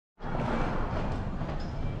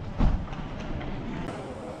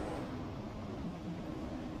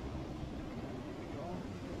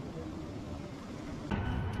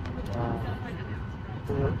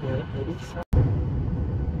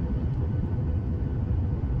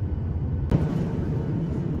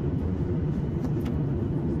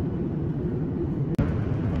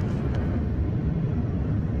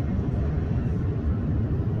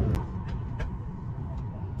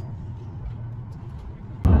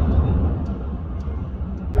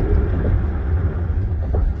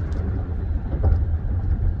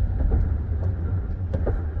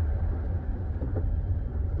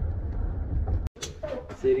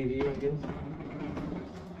City view, I guess.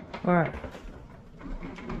 Alright.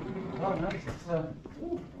 Oh, nice. It's,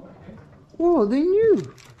 ooh, okay. Whoa, they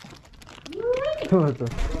knew! What the?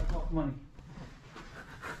 Money.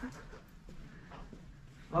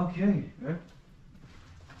 Okay. Yeah.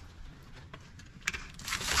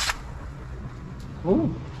 Oh.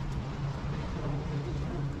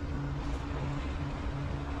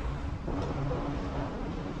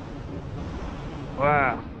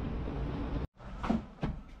 Wow.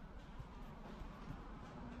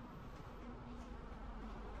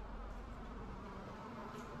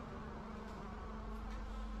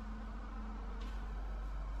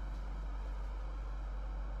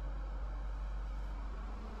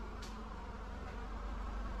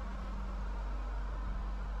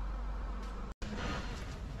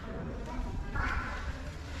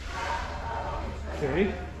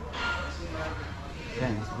 Okay.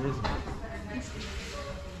 Damn, it's busy.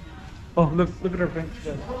 Oh, look at our bench.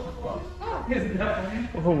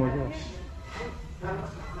 Oh my gosh.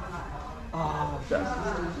 Oh, that's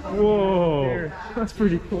Whoa. That's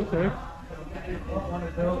pretty cool, eh? one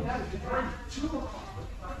of those.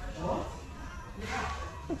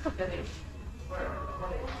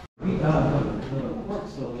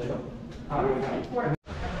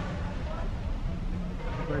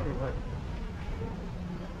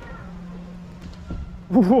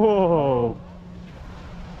 Whoa.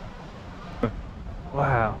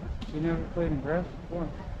 Wow. You never played in grass before? Oh,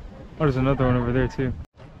 there's another one over there too.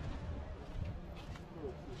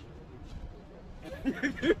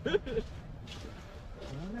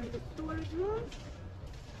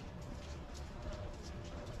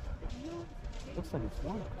 Looks like it's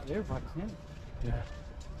one. Everybody's in. Yeah.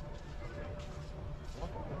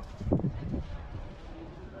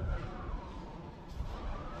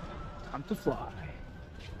 Time to fly.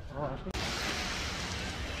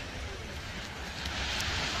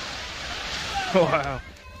 Oh, wow.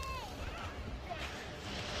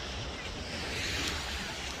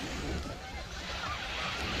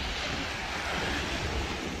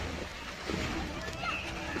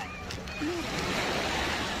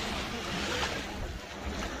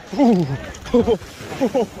 Ooh.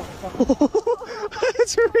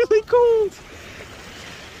 It's really cold.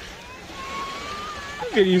 I'm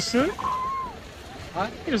getting used to it. Huh?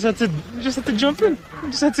 You just have to jump in. You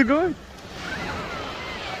just have to go in.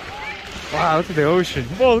 Wow, look at the ocean.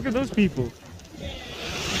 Whoa, look at those people.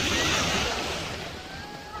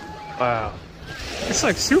 Wow. It's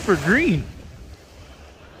like super green.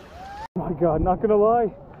 Oh my god, not gonna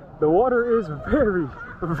lie. The water is very,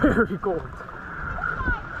 very cold.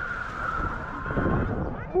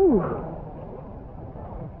 Whew.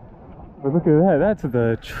 But look at that, that's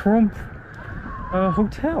the Trump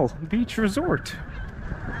Hotel Beach Resort.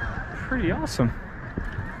 Pretty awesome.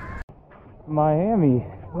 Miami.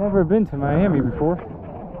 Never been to Miami before.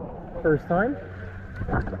 First time.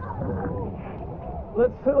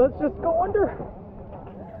 Let's just go under.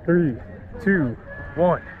 3, 2,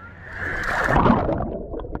 1.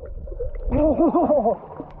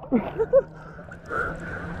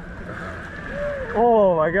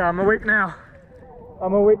 Oh my god, I'm awake now.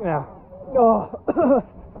 I'm awake now. Oh.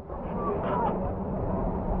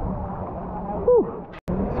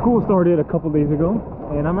 School started a couple days ago,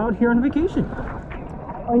 and I'm out here on vacation.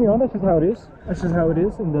 You know, that's just how it is. That's just how it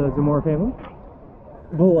is in the Zamora family.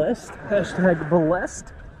 Blessed. Hashtag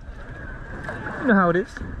blessed. You know how it is.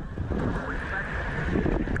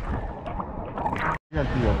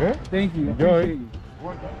 Okay. Thank you. Enjoy. Appreciate you.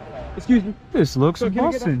 Excuse me. This looks So can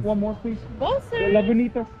I get Boston. one more, please? Boston. La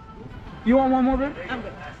Bonita. You want one more, babe? I'm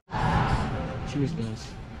good. Cheers, guys.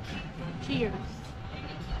 Cheers.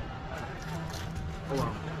 Oh,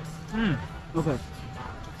 wow. Mm, Okay.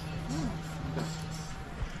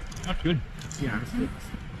 that's good. Yeah, it's good.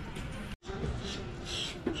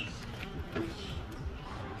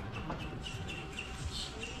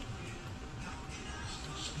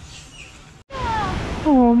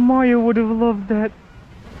 Oh, Maya would have loved that.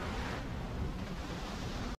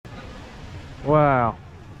 Wow.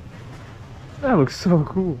 That looks so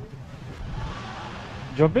cool.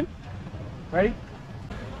 Jump in? Ready?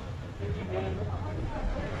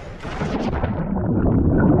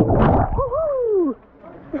 Woohoo!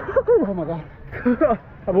 Oh my god.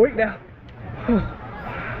 I'm awake now.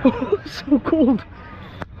 Oh, so cold.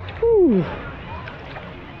 Whew.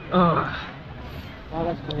 Oh,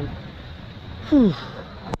 that's cool. Whew.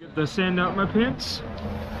 Get the sand out my pants.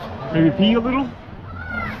 Maybe pee a little.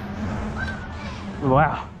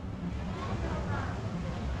 Wow.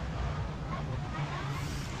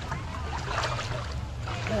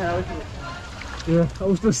 Yeah, I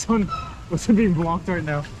wish the sun wasn't being blocked right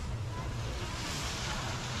now.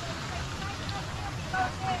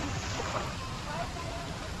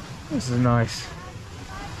 This is nice.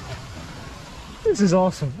 This is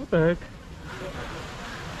awesome. What the heck?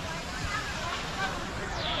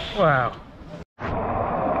 Wow.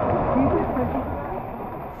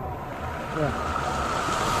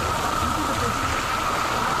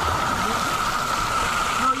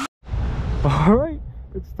 All right,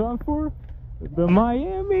 it's time for the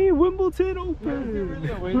Miami Wimbledon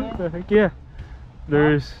Open. What the heck? Yeah,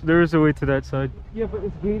 there's a way to that side. Yeah, but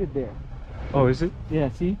it's gated there. Oh, is it? Yeah,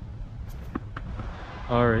 see?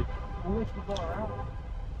 All right. Unless you go around.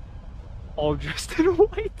 All dressed in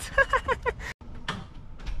white.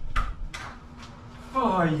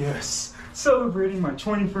 Oh yes, celebrating my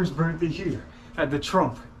 21st birthday here at the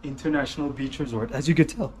Trump International Beach Resort, as you could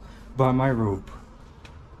tell by my robe.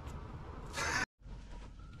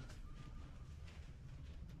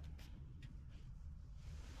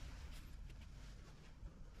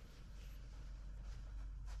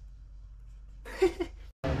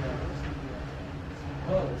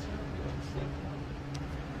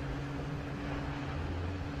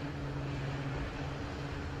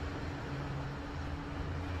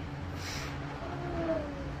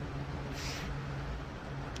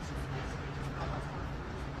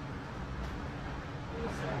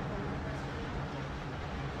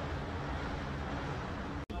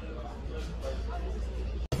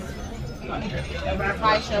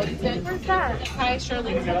 Hi, Shirleyton. Where's that? Hi,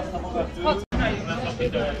 Shirleyton.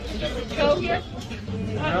 Go here.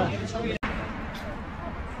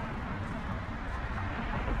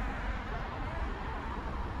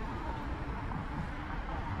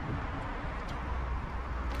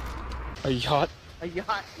 A yacht? A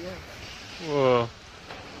yacht, yeah. Whoa.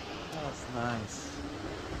 That's nice.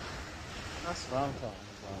 That's what I'm talking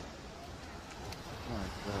about. Oh my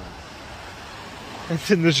god. And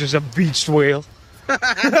then there's just a beached whale. Shark.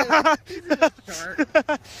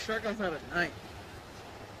 Shark comes out at night.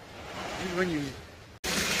 Even when you